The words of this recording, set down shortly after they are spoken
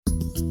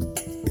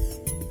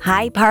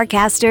Hi,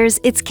 Parcasters,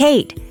 it's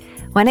Kate.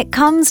 When it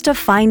comes to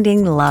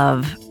finding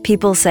love,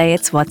 people say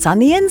it's what's on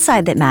the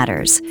inside that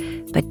matters.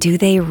 But do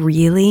they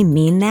really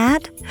mean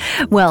that?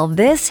 Well,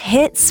 this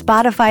hit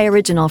Spotify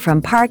original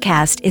from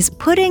Parcast is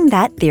putting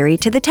that theory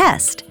to the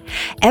test.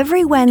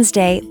 Every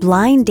Wednesday,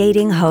 blind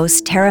dating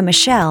host Tara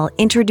Michelle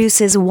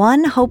introduces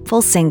one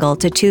hopeful single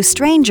to two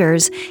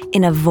strangers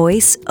in a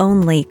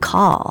voice-only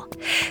call.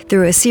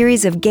 Through a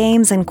series of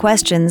games and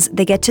questions,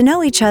 they get to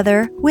know each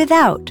other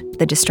without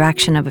the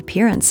distraction of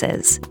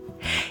appearances.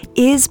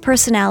 Is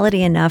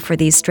personality enough for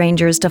these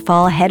strangers to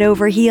fall head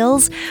over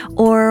heels?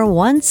 Or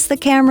once the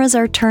cameras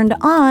are turned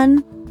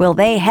on, will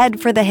they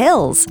head for the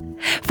hills?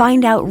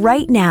 Find out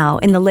right now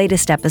in the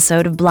latest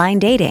episode of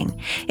Blind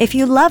Dating. If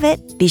you love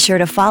it, be sure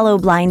to follow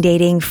Blind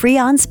Dating free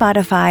on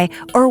Spotify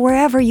or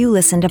wherever you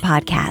listen to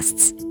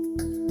podcasts.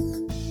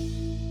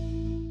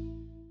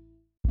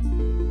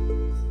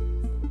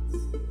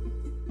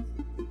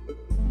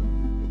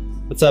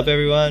 What's up,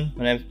 everyone?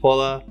 My name's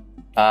Paula.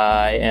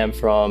 I am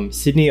from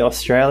Sydney,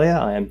 Australia.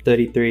 I am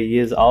 33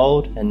 years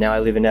old and now I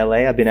live in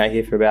LA. I've been out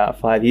here for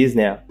about 5 years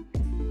now.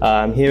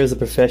 I'm here as a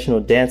professional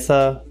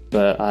dancer,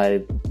 but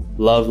I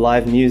love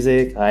live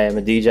music. I am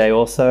a DJ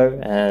also,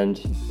 and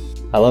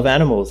I love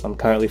animals. I'm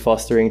currently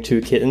fostering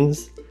 2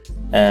 kittens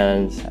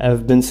and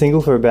I've been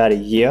single for about a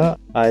year.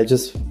 I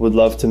just would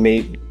love to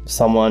meet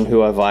someone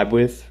who I vibe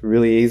with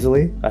really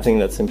easily. I think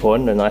that's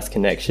important, a nice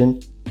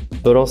connection,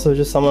 but also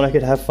just someone I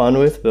could have fun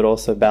with, but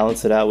also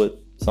balance it out with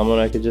someone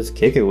I could just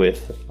kick it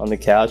with on the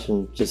couch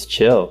and just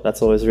chill.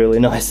 That's always really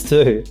nice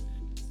too.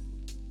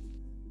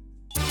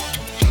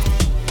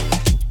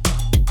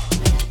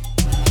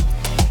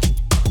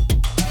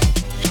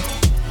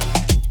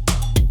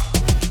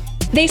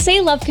 They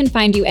say love can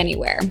find you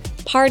anywhere.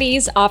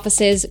 Parties,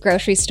 offices,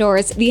 grocery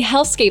stores, the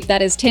hellscape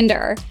that is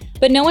Tinder.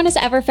 But no one has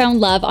ever found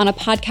love on a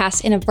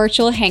podcast in a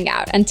virtual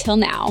hangout until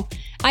now.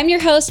 I'm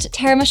your host,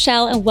 Tara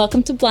Michelle, and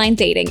welcome to Blind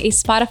Dating, a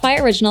Spotify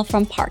original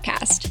from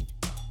Parcast.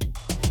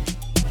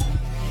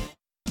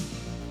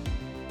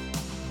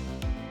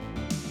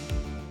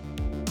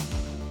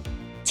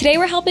 Today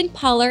we're helping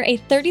Polar, a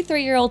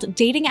 33-year-old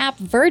dating app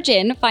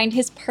virgin, find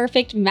his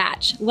perfect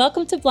match.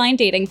 Welcome to Blind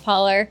Dating,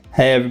 Polar.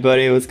 Hey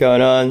everybody, what's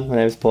going on? My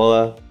name's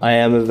Paula. I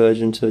am a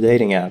virgin to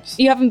dating apps.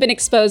 You haven't been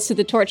exposed to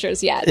the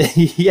tortures yet.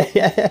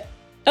 Yeah.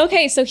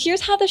 Okay, so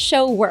here's how the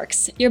show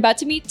works. You're about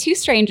to meet 2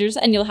 strangers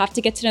and you'll have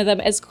to get to know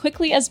them as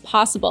quickly as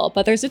possible,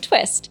 but there's a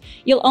twist.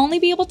 You'll only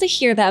be able to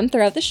hear them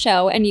throughout the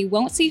show and you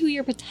won't see who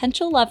your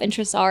potential love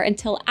interests are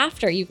until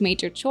after you've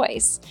made your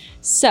choice.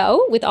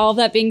 So, with all of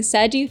that being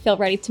said, do you feel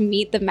ready to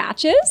meet the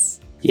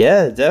matches?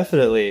 Yeah,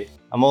 definitely.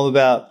 I'm all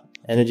about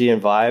energy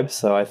and vibes,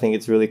 so I think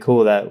it's really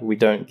cool that we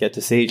don't get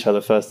to see each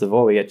other first of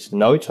all. We get to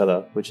know each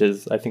other, which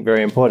is, I think,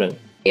 very important.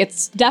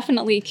 It's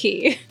definitely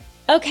key.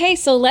 Okay,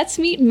 so let's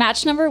meet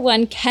match number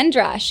 1,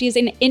 Kendra. She's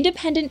an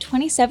independent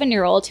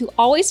 27-year-old who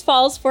always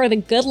falls for the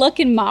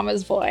good-looking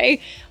mama's boy.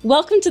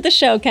 Welcome to the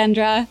show,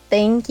 Kendra.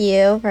 Thank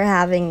you for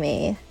having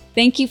me.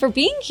 Thank you for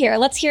being here.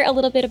 Let's hear a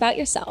little bit about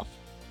yourself.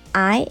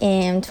 I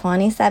am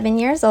 27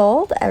 years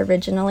old,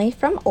 originally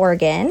from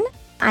Oregon.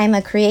 I'm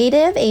a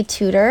creative, a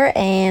tutor,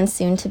 and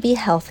soon-to-be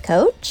health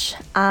coach.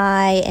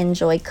 I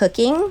enjoy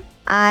cooking.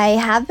 I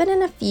have been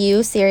in a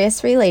few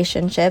serious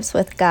relationships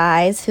with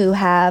guys who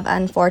have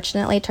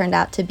unfortunately turned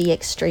out to be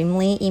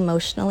extremely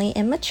emotionally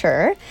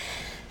immature.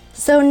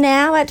 So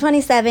now at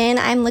 27,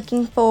 I'm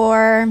looking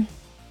for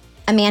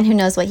a man who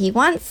knows what he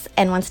wants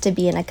and wants to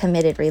be in a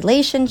committed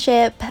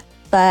relationship,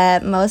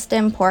 but most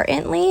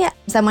importantly,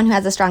 someone who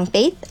has a strong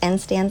faith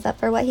and stands up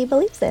for what he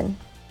believes in.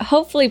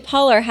 Hopefully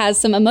Polar has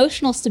some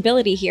emotional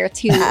stability here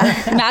to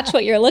match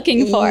what you're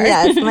looking for.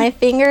 Yes, my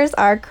fingers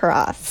are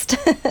crossed.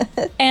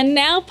 And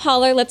now,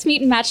 Polar, let's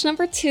meet match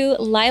number 2,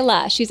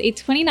 Lila. She's a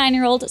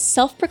 29-year-old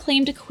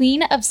self-proclaimed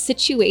queen of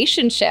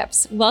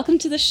situationships. Welcome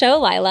to the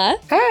show, Lila.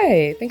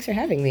 Hi, thanks for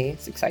having me.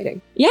 It's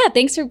exciting. Yeah,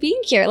 thanks for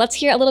being here. Let's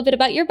hear a little bit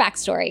about your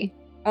backstory.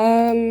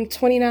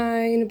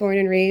 29, born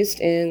and raised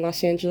in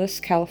Los Angeles,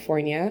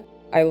 California.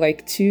 I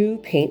like to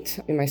paint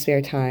in my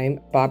spare time,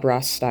 Bob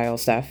Ross style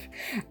stuff.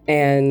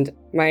 And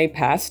my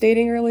past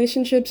dating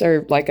relationships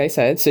are, like I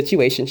said,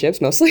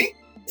 situationships mostly.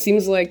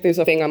 Seems like there's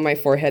a thing on my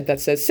forehead that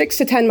says 6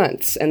 to 10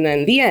 months and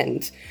then the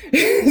end.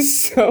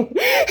 So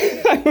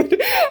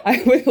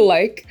I would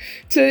like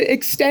to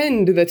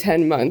extend the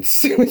 10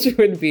 months, which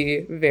would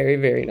be very,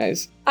 very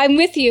nice. I'm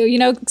with you. You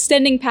know,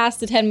 extending past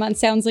the 10 months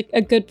sounds like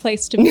a good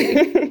place to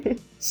be.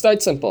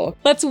 Start simple.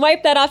 Let's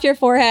wipe that off your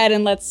forehead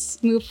and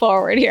let's move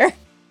forward here.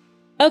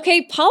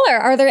 Okay, Polar,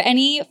 are there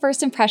any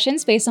first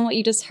impressions based on what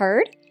you just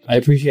heard? I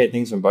appreciate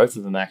things from both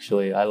of them,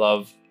 actually. I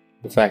love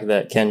the fact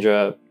that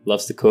Kendra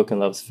loves to cook and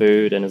loves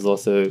food and is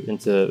also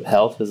into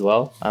health as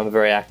well. I'm a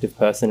very active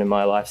person in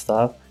my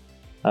lifestyle.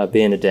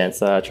 Being a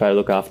dancer, I try to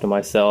look after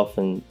myself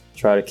and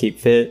try to keep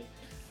fit.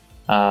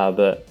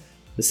 But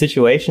the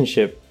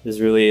situationship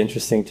is really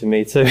interesting to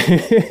me too.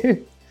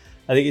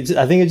 I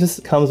think it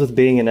just comes with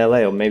being in LA,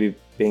 or maybe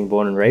being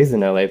born and raised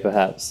in LA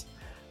perhaps.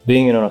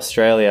 Being in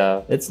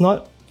Australia, it's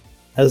not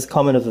as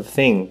common of a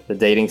thing, the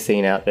dating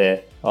scene out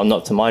there. Well,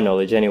 not to my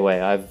knowledge anyway.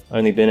 I've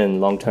only been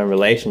in long-term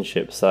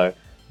relationships, so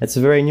it's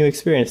a very new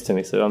experience to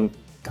me. So I'm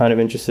kind of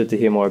interested to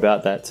hear more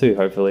about that too,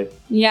 hopefully.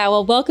 Yeah,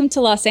 well, welcome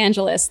to Los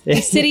Angeles,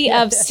 the city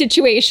of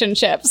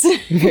situationships.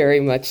 Very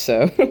much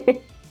so.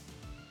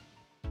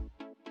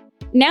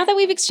 Now that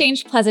we've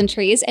exchanged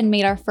pleasantries and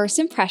made our first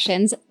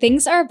impressions,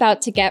 things are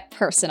about to get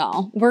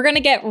personal. We're going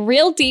to get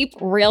real deep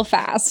real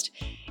fast.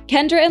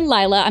 Kendra and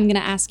Lila, I'm going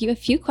to ask you a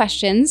few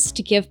questions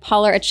to give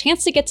Polar a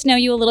chance to get to know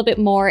you a little bit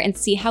more and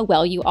see how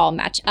well you all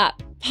match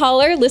up.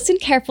 Polar, listen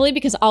carefully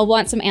because I'll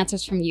want some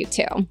answers from you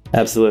too.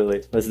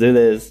 Absolutely. Let's do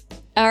this.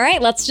 All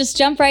right, let's just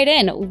jump right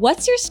in.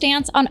 What's your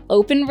stance on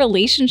open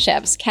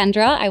relationships?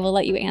 Kendra, I will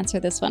let you answer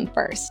this one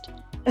first.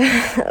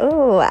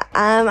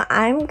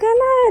 I'm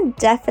gonna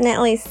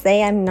definitely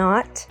say I'm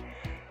not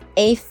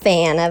a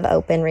fan of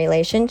open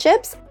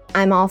relationships.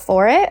 I'm all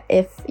for it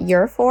if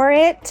you're for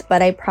it,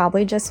 but I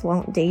probably just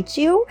won't date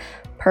you.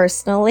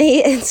 Personally,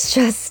 it's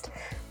just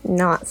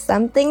not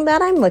something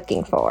that I'm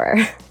looking for.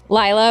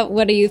 Lila,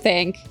 what do you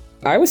think?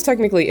 I was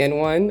technically in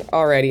one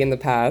already in the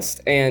past,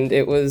 and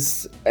it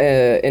was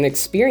an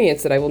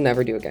experience that I will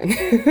never do again.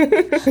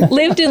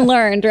 Lived and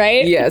learned,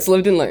 right? Yes,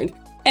 lived and learned.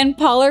 And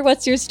Polar,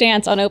 what's your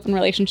stance on open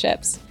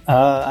relationships?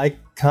 I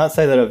can't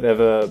say that I've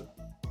ever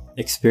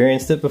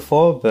experienced it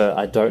before, but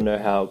I don't know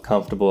how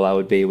comfortable I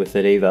would be with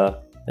it either.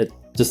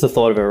 Just the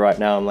thought of it right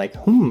now, I'm like,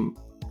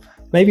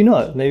 maybe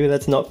not. Maybe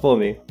that's not for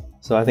me.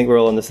 So I think we're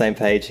all on the same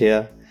page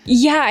here.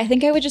 Yeah, I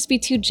think I would just be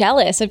too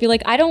jealous. I'd be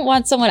like, I don't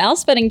want someone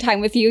else spending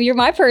time with you. You're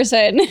my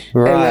person.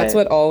 Right. And that's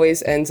what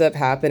always ends up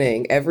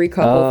happening. Every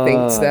couple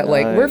thinks that,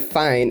 like, we're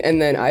fine.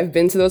 And then I've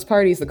been to those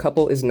parties, the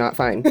couple is not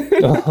fine.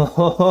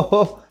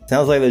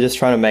 Sounds like they're just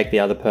trying to make the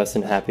other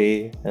person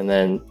happy, and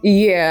then...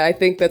 Yeah, I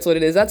think that's what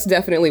it is. That's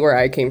definitely where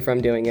I came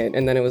from doing it.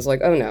 And then it was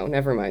like, oh no,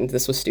 never mind.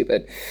 This was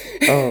stupid.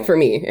 For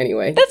me,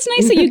 anyway. That's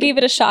nice that you gave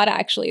it a shot,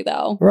 actually,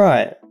 though.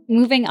 Right.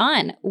 Moving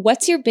on.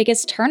 What's your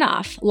biggest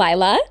turnoff?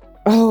 Lila?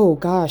 Oh,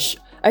 gosh.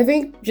 I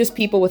think just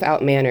people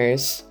without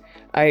manners.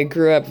 I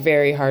grew up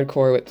very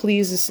hardcore with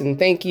please and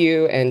thank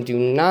you, and do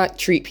not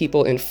treat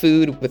people in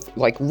food with,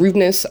 like,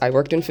 rudeness. I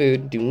worked in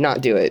food. Do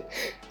not do it.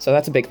 So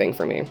that's a big thing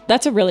for me.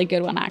 That's a really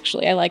good one,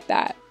 actually. I like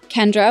that.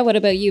 Kendra, what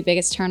about you?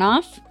 Biggest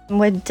turnoff?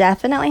 Would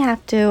definitely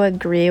have to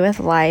agree with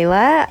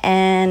Lila,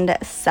 and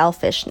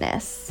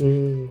selfishness.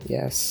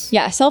 Yes.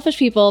 Yeah, selfish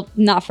people,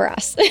 not for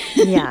us.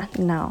 Yeah,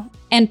 no.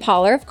 And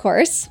Polar, of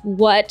course.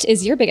 What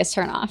is your biggest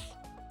turnoff?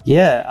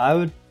 Yeah, I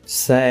would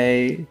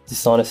say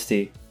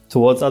dishonesty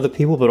towards other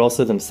people, but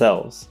also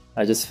themselves.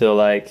 I just feel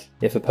like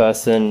if a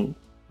person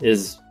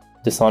is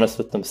dishonest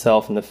with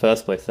themselves in the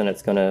first place, then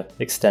it's going to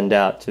extend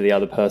out to the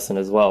other person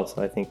as well.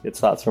 So I think it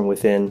starts from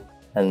within,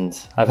 and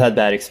I've had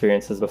bad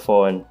experiences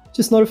before and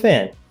just not a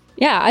fan.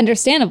 Yeah,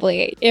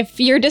 understandably. If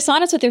you're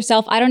dishonest with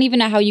yourself, I don't even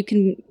know how you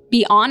can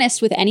be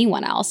honest with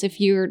anyone else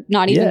if you're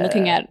not even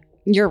looking at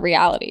your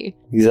reality.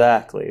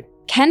 Exactly.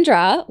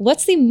 Kendra,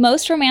 what's the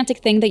most romantic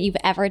thing that you've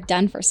ever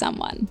done for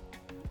someone?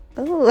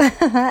 Ooh,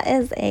 that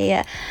is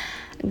a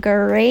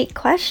great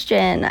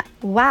question.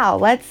 Wow,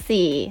 let's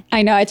see.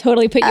 I know, I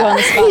totally put you on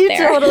the spot You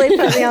there. totally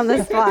put me on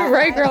the spot.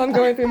 Right, girl, I'm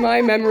going through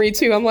my memory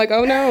too. I'm like,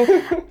 oh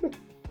no.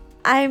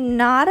 I'm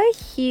not a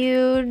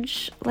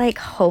huge, like,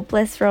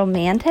 hopeless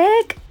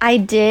romantic. I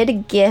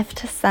did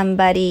gift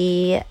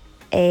somebody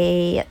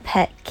a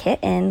pet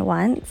kitten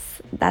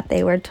once that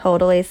they were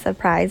totally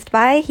surprised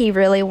by. He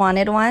really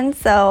wanted one,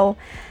 so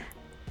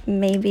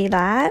maybe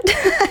that.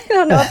 I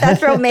don't know if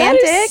that's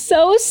romantic. That is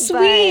so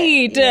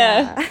sweet.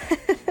 Yeah.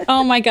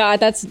 Oh my God,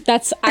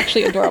 that's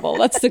actually adorable.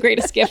 That's the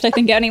greatest gift I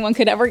think anyone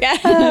could ever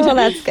get. Well,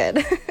 that's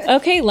good.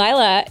 Okay,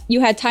 Lila, you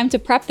had time to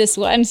prep this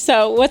one.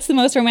 So what's the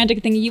most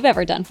romantic thing you've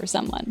ever done for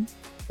someone?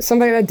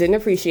 Somebody that didn't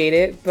appreciate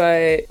it,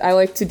 but I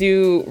like to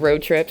do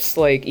road trips,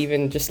 like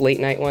even just late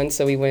night ones.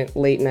 So we went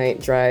late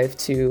night drive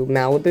to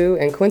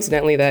Malibu, and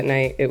coincidentally that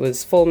night it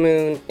was full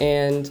moon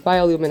and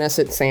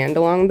bioluminescent sand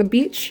along the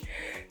beach.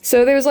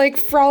 So there was like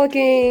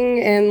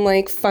frolicking and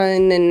like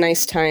fun and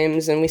nice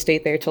times, and we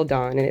stayed there till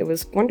dawn, and it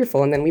was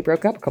wonderful. And then we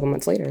broke up a couple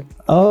months later.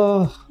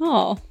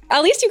 Oh,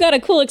 at least you got a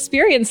cool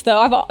experience though.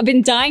 I've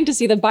been dying to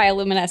see the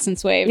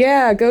bioluminescence wave.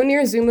 Yeah, go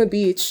near Zuma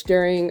Beach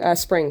during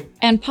spring.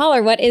 And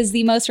Polar, what is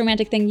the most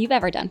romantic thing you've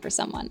ever done for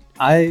someone?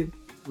 I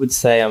would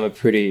say I'm a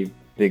pretty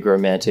big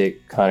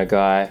romantic kind of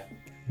guy.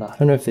 I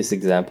don't know if this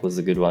example is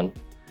a good one.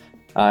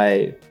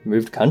 I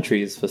moved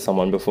countries for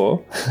someone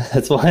before.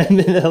 That's why I'm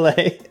in LA.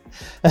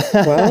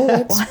 Well,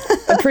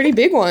 that's a pretty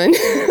big one.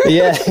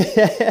 Yeah.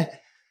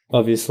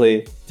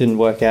 Obviously, didn't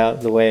work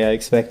out the way I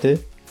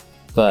expected,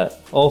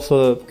 but all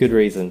for good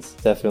reasons.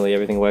 Definitely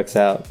everything works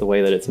out the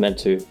way that it's meant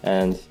to,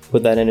 and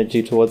put that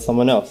energy towards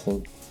someone else.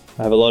 And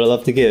I have a lot of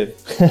love to give.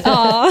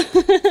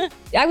 Aw.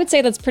 I would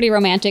say that's pretty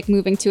romantic,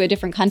 moving to a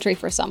different country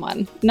for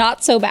someone.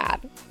 Not so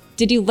bad.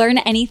 Did you learn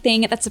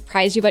anything that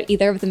surprised you about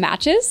either of the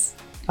matches?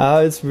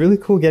 It's really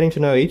cool getting to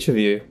know each of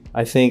you.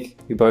 I think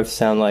you both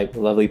sound like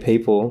lovely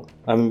people.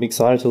 I'm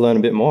excited to learn a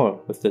bit more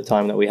with the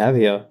time that we have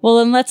here. Well,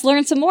 then let's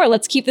learn some more.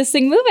 Let's keep this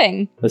thing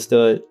moving. Let's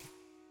do it.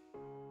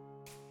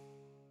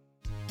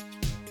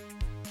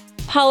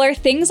 Pollard,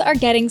 things are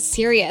getting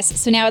serious,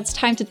 so now it's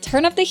time to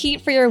turn up the heat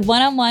for your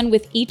one-on-one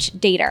with each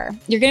dater.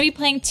 You're going to be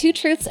playing 2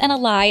 truths and a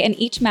lie, and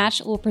each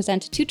match will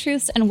present 2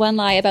 truths and 1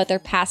 lie about their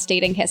past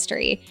dating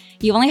history.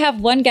 You only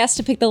have 1 guess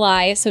to pick the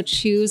lie, so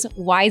choose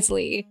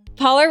wisely.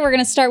 Pollard, we're going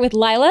to start with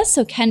Lila,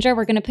 so Kendra,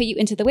 we're going to put you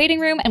into the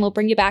waiting room, and we'll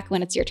bring you back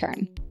when it's your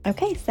turn.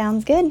 Okay,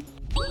 sounds good.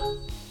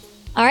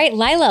 All right,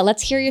 Lila,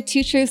 let's hear your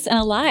 2 truths and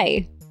a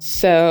lie.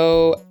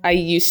 So I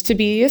used to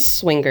be a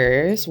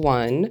swingers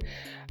one.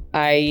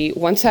 I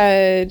once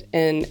had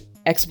an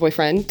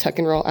ex-boyfriend tuck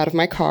and roll out of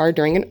my car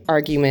during an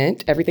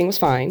argument. Everything was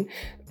fine,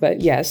 but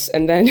yes.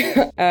 And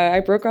then I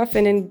broke off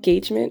an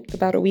engagement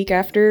about a week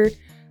after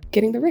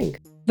getting the ring.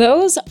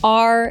 Those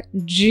are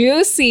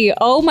juicy.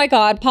 Oh my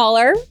God,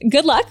 Pollard.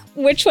 Good luck.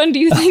 Which one do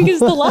you think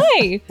is the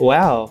lie?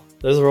 Wow.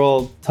 Those are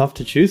all tough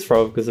to choose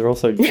from because they're all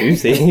so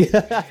juicy.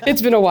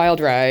 It's been a wild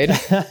ride.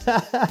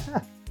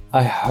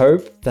 I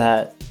hope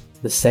that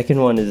the second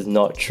one is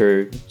not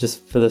true,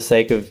 just for the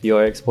sake of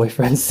your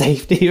ex-boyfriend's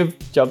safety of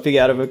jumping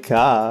out of a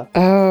car.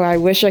 Oh, I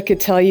wish I could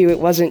tell you it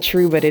wasn't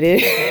true, but it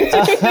is.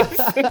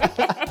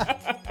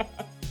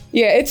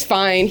 Yeah, it's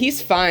fine.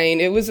 He's fine.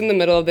 It was in the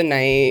middle of the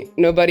night.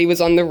 Nobody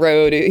was on the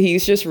road.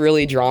 He's just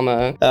really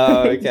drama.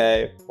 Oh,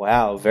 okay.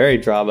 Wow, very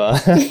drama.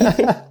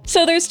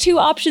 So there's 2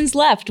 options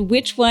left.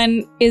 Which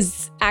one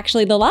is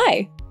actually the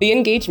lie? The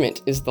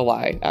engagement is the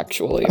lie,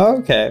 actually. Oh,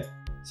 okay.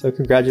 So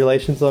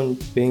congratulations on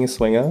being a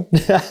swinger.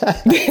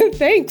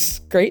 Thanks.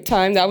 Great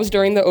time. That was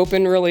during the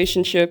open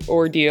relationship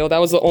ordeal. That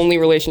was the only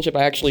relationship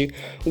I actually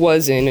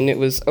was in, and it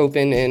was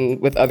open and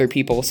with other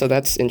people. So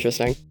that's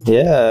interesting.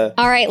 Yeah.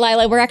 All right,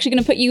 Lila, we're actually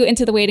going to put you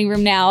into the waiting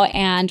room now,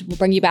 and we'll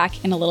bring you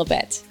back in a little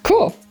bit.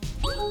 Cool.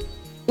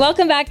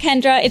 Welcome back,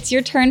 Kendra. It's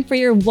your turn for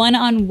your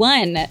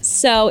one-on-one.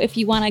 So if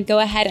you want to go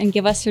ahead and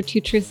give us your 2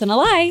 truths and a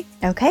lie.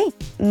 Okay.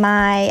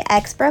 My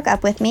ex broke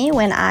up with me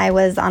when I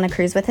was on a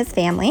cruise with his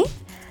family.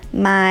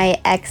 My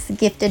ex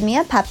gifted me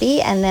a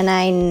puppy, and then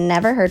I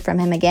never heard from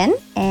him again.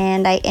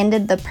 And I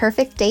ended the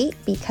perfect date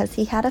because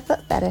he had a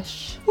foot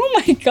fetish.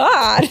 Oh my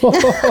God.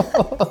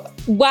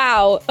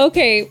 Wow.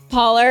 Okay,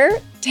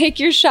 Pollard, take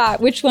your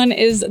shot. Which one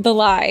is the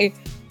lie?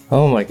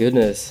 Oh my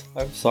goodness.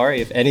 I'm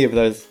sorry if any of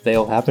those, they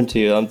all happened to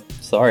you. I'm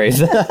sorry.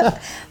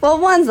 Well,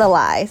 one's a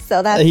lie,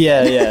 so that's...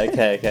 Yeah,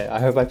 okay. I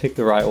hope I picked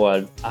the right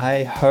one.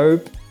 I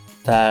hope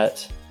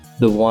that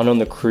the one on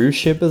the cruise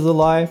ship is a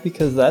lie,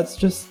 because that's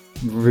just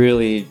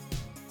really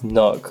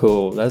not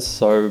cool. That's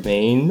so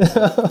mean.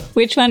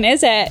 Which one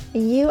is it?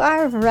 You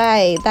are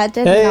right. That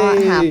did not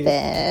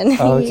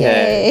happen.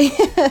 Okay.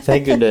 Yay.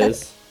 Thank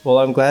goodness. Well,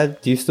 I'm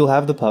glad. Do you still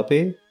have the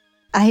puppy?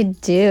 I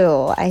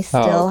do. I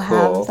still cool.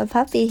 have the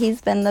puppy.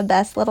 He's been the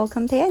best little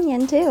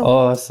companion, too.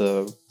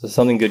 Awesome. So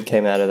something good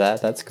came out of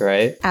that. That's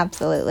great.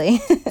 Absolutely.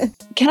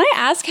 Can I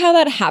ask how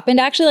that happened,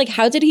 actually? Like,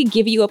 how did he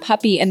give you a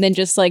puppy and then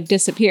just, like,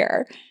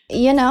 disappear?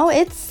 You know,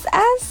 it's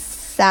as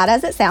sad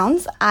as it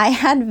sounds. I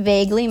had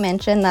vaguely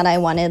mentioned that I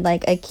wanted,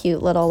 like, a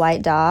cute little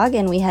white dog,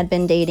 and we had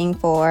been dating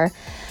for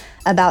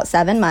about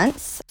 7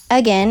 months.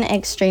 Again,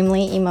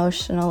 extremely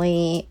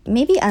emotionally,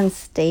 maybe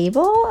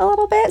unstable a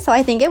little bit. So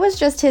I think it was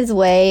just his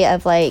way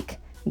of, like,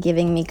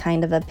 giving me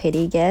kind of a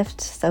pity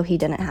gift so he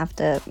didn't have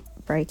to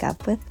break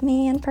up with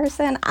me in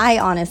person. I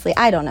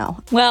don't know.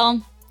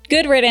 Well,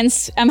 good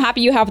riddance. I'm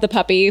happy you have the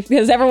puppy,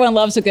 because everyone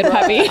loves a good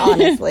puppy.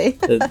 Honestly.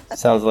 It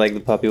sounds like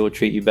the puppy will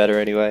treat you better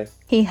anyway.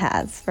 He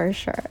has, for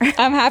sure.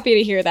 I'm happy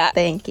to hear that.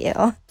 Thank you.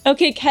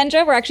 Okay,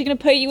 Kendra, we're actually going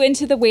to put you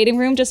into the waiting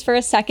room just for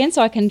a second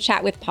so I can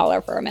chat with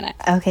Pollard for a minute.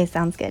 Okay,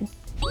 sounds good.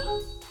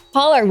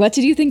 Pollard, what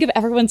did you think of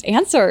everyone's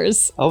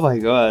answers? Oh my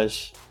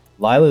gosh.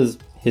 Lila's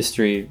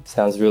history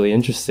sounds really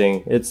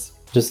interesting. It's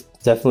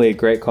just definitely a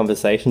great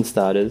conversation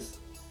starters.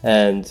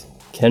 And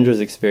Kendra's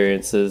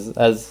experiences,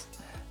 as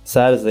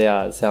sad as they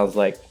are, it sounds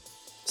like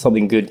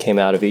something good came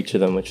out of each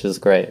of them, which is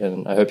great.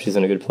 And I hope she's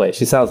in a good place.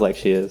 She sounds like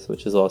she is,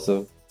 which is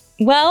awesome.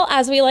 Well,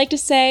 as we like to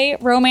say,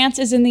 romance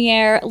is in the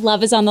air,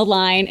 love is on the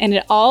line, and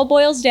it all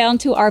boils down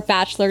to our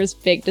bachelor's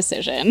big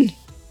decision.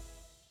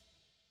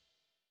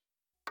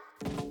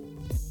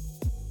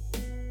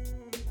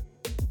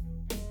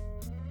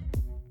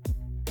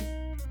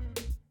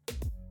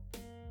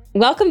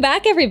 Welcome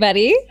back,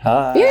 everybody.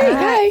 Hi. Yay,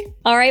 hi.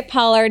 All right,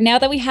 Pollard, now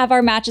that we have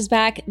our matches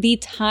back, the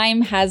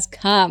time has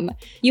come.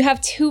 You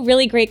have 2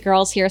 really great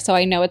girls here, so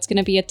I know it's going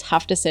to be a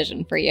tough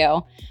decision for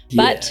you.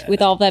 But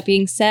with all that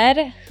being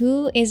said,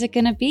 who is it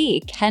going to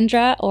be,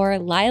 Kendra or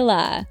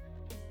Lila?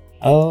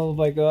 Oh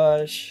my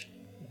gosh.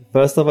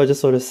 First off, I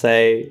just want to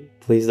say,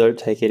 please don't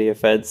take any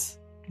offense.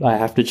 I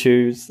have to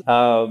choose.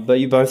 But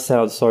you both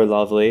sound so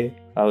lovely.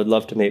 I would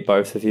love to meet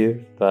both of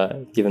you,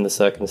 but given the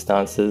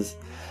circumstances,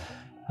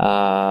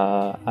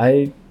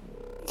 I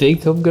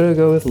think I'm gonna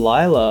go with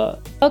Lila.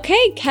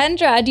 Okay,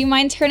 Kendra, do you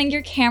mind turning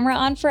your camera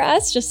on for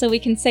us just so we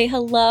can say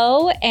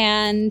hello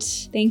and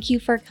thank you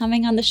for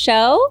coming on the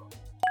show?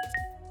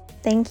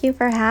 Thank you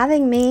for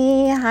having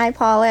me. Hi,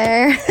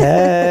 Pollard.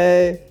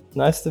 Hey.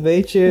 Nice to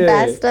meet you.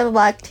 Best of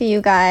luck to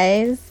you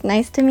guys.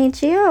 Nice to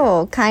meet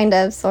you. Kind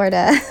of, sort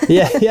of.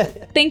 Yeah.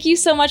 Thank you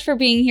so much for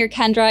being here,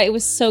 Kendra. It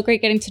was so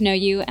great getting to know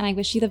you, and I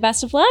wish you the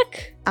best of luck.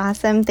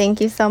 Awesome.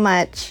 Thank you so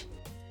much.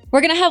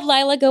 We're going to have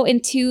Lila go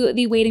into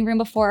the waiting room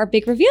before our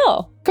big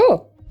reveal.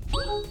 Cool.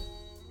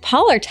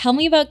 Polar, tell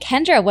me about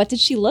Kendra. What did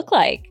she look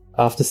like?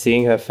 After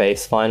seeing her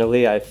face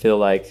finally, I feel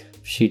like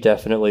she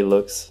definitely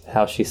looks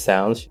how she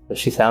sounds.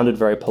 She sounded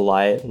very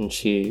polite, and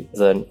she is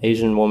an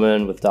Asian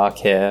woman with dark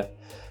hair,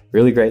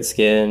 really great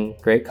skin,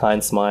 great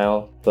kind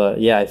smile.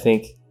 But yeah, I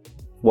think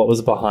what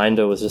was behind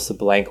her was just a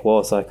blank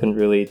wall, so I couldn't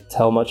really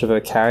tell much of her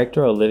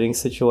character or living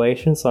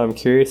situation. So I'm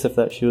curious if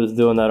that she was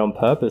doing that on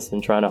purpose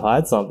and trying to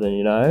hide something,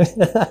 you know?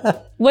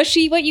 Was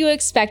she what you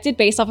expected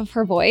based off of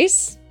her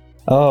voice?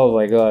 Oh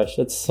my gosh,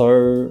 it's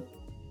so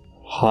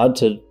hard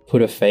to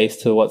put a face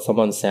to what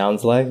someone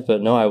sounds like,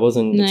 but no, I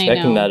wasn't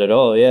expecting that at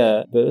all.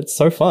 Yeah, but it's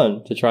so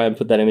fun to try and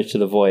put that image to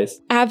the voice.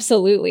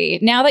 Absolutely.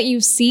 Now that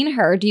you've seen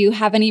her, do you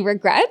have any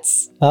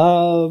regrets?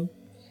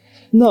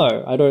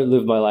 No, I don't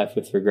live my life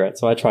with regret,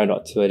 so I try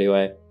not to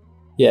anyway.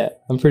 Yeah,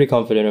 I'm pretty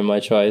confident in my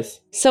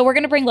choice. So we're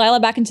going to bring Lila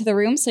back into the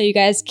room so you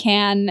guys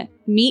can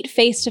meet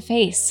face to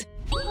face.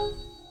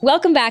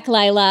 Welcome back,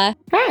 Lila.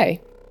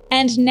 Hi.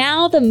 And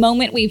now the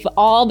moment we've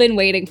all been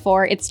waiting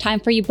for. It's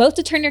time for you both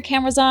to turn your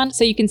cameras on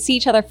so you can see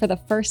each other for the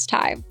first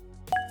time.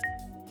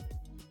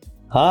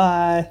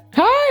 Hi.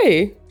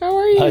 Hi. How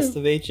are you? Nice to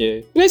meet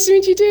you. Nice to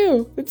meet you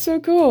too. It's so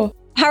cool.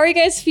 How are you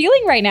guys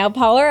feeling right now,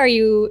 Paula? Are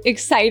you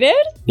excited?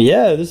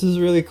 Yeah, this is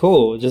really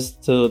cool.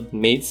 Just to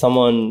meet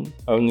someone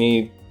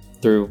only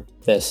through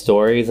their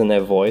stories and their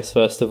voice,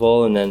 first of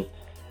all, and then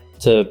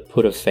to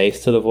put a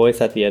face to the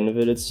voice at the end of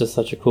it. It's just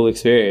such a cool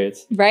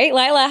experience. Right?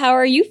 Lila, how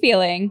are you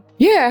feeling?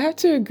 Yeah, I have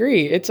to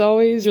agree. It's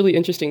always really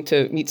interesting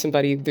to meet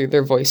somebody through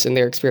their voice and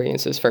their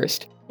experiences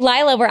first.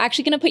 Lila, we're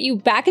actually going to put you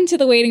back into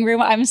the waiting room.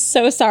 I'm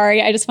so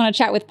sorry. I just want to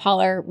chat with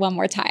Paula one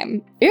more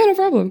time. Yeah, no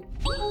problem.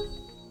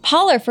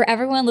 Paula, for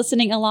everyone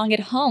listening along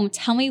at home,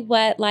 tell me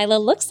what Lila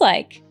looks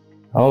like.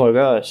 Oh my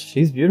gosh,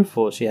 she's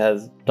beautiful. She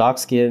has dark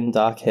skin,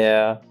 dark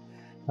hair,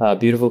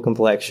 beautiful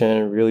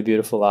complexion, really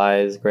beautiful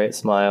eyes, great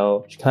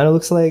smile. She kind of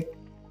looks like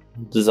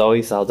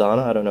Zoe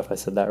Saldana. I don't know if I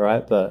said that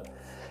right, but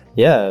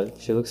yeah,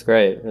 she looks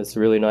great. It's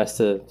really nice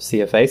to see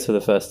her face for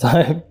the first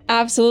time.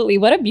 Absolutely.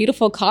 What a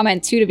beautiful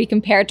comment, too, to be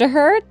compared to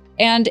her.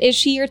 And is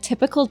she your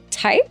typical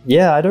type?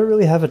 Yeah, I don't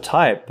really have a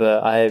type,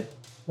 but I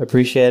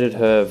appreciated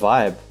her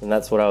vibe, and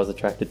that's what I was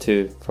attracted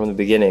to from the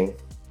beginning.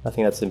 I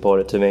think that's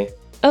important to me.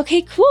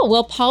 Okay, cool.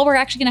 Well, Paul, we're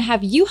actually going to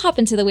have you hop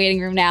into the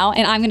waiting room now,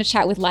 and I'm going to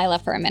chat with Lila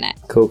for a minute.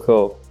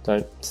 Cool.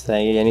 Don't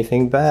say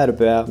anything bad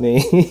about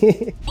me.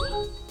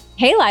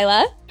 Hey,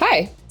 Lila.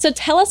 Hi. So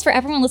tell us, for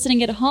everyone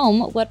listening at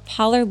home, what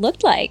Pollard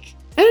looked like.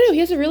 I don't know. He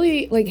has a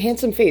really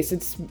handsome face.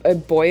 It's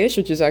boyish,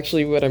 which is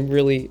actually what I'm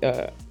really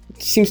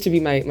seems to be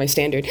my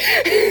standard.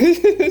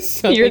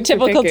 Your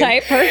typical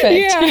type. Perfect.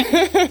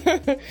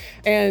 Yeah.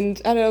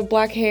 And I don't know,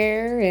 black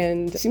hair,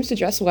 and seems to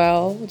dress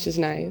well, which is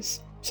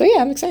nice. So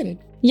yeah, I'm excited.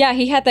 Yeah,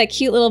 he had that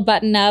cute little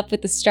button up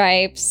with the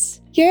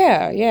stripes.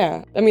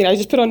 Yeah. I mean, I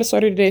just put on a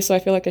sweater today, so I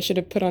feel like I should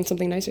have put on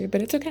something nicer,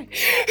 but it's okay.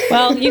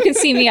 Well, you can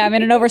see me. I'm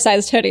in an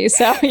oversized hoodie,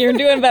 so you're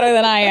doing better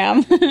than I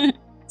am.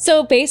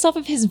 So based off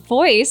of his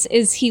voice,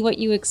 is he what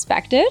you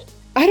expected?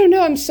 I don't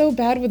know. I'm so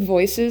bad with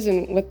voices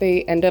and what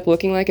they end up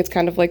looking like. It's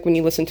kind of like when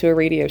you listen to a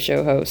radio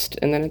show host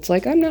and then it's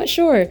like, I'm not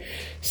sure.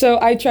 So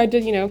I tried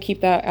to,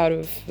 keep that out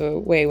of the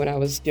way when I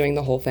was doing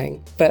the whole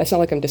thing. But it's not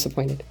like I'm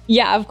disappointed.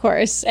 Yeah, of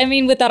course. I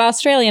mean, with that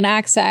Australian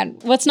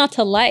accent, what's not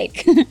to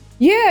like?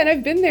 Yeah, and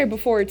I've been there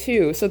before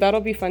too. So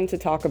that'll be fun to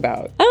talk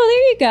about. Oh,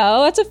 there you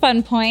go. That's a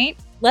fun point.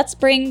 Let's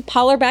bring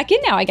Pollard back in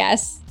now, I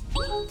guess.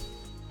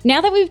 Now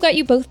that we've got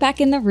you both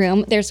back in the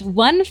room, there's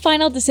one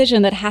final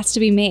decision that has to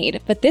be made,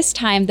 but this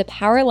time the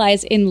power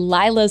lies in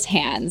Lila's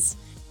hands.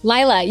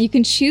 Lila, you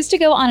can choose to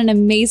go on an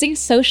amazing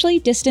socially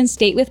distanced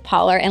date with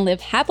Pollard and live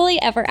happily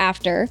ever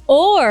after,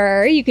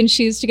 or you can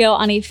choose to go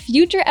on a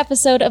future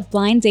episode of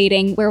Blind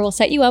Dating where we'll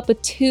set you up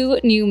with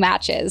 2 new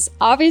matches.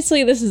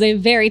 Obviously, this is a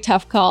very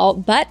tough call,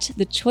 but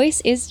the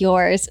choice is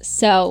yours.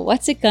 So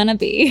what's it gonna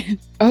be?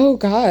 Oh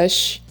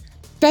gosh.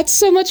 That's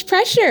so much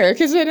pressure,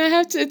 because then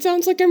it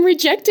sounds like I'm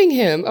rejecting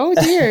him. Oh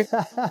dear.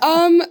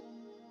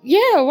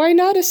 Yeah, why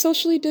not a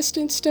socially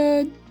distanced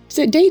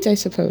date, I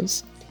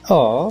suppose?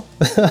 Oh.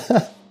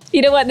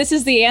 You know what? This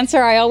is the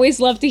answer I always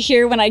love to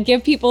hear when I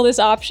give people this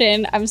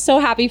option. I'm so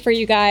happy for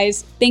you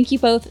guys. Thank you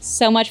both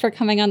so much for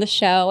coming on the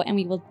show, and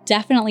we will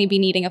definitely be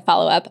needing a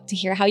follow-up to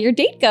hear how your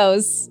date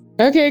goes.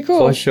 Okay,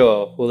 cool. For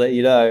sure. We'll let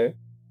you know.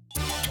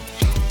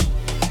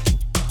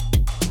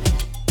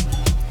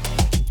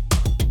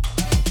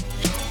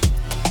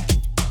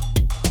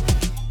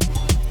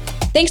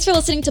 Thanks for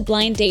listening to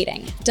Blind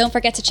Dating. Don't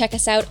forget to check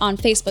us out on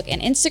Facebook and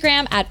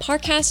Instagram at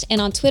Parcast and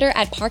on Twitter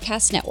at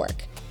Parcast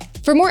Network.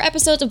 For more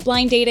episodes of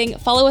Blind Dating,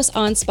 follow us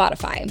on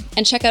Spotify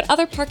and check out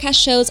other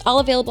Parcast shows, all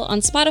available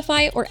on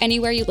Spotify or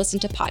anywhere you listen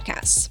to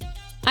podcasts.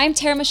 I'm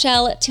Tara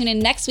Michelle. Tune in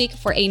next week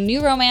for a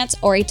new romance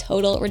or a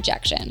total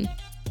rejection.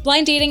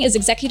 Blind Dating is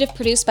executive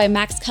produced by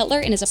Max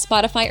Cutler and is a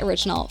Spotify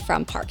original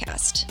from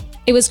Parcast.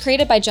 It was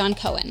created by John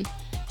Cohen.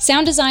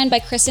 Sound design by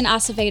Kristen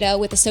Acevedo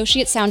with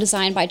associate sound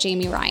design by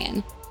Jamie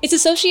Ryan. It's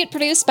associate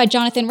produced by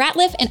Jonathan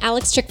Ratliff and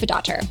Alex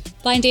Trickvedotter.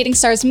 Blind Dating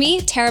stars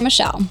me, Tara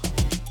Michelle.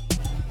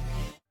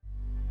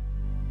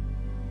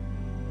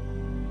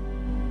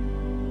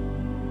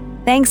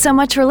 Thanks so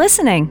much for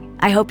listening.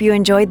 I hope you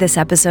enjoyed this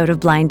episode of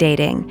Blind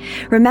Dating.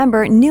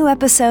 Remember, new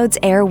episodes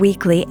air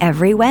weekly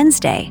every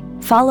Wednesday.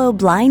 Follow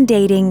Blind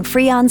Dating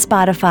free on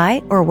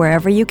Spotify or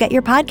wherever you get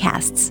your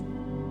podcasts.